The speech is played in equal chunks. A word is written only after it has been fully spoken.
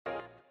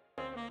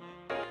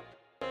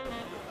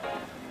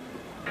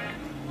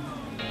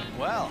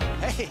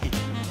Hey,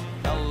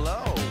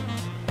 hello.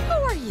 Who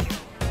are you?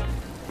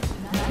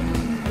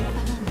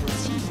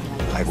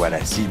 Like what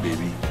I see,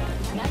 baby.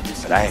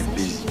 But I am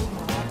busy.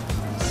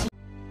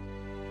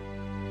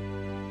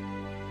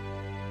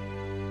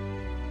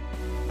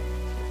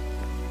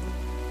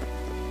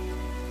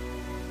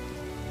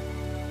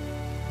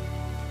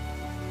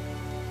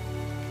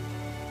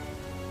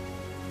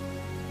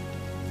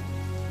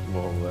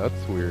 Well,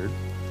 that's weird.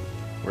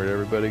 Where'd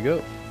everybody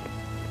go?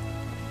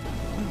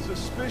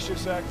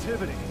 Suspicious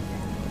activity.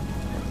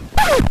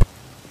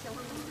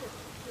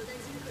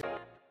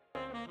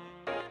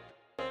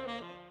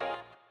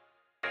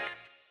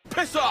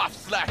 Piss off,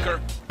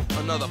 slacker!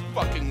 Another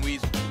fucking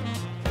weasel.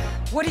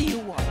 What do you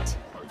want?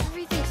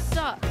 Everything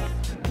sucks.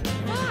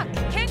 Fuck!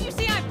 Can't you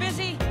see I'm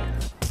busy?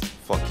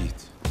 Fuck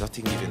it.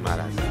 Nothing even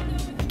matters.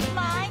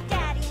 My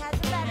daddy has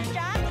a better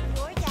job than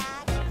your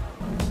dad.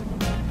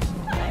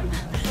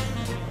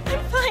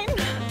 I'm fine.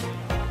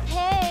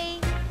 Hey,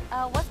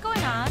 what's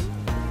going on?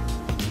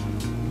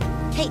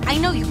 Hey, I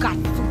know you got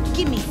food.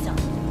 Give me some.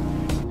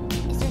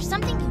 Is there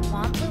something you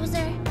want,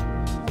 loser?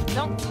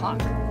 Don't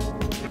talk.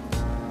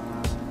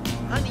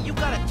 Honey, you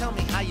gotta tell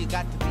me how you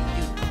got to be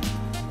you.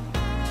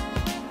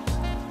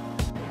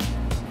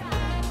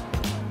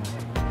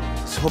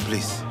 It's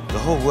hopeless. The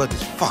whole world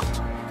is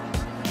fucked.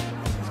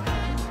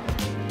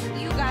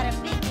 You got a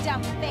big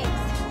dumb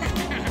face.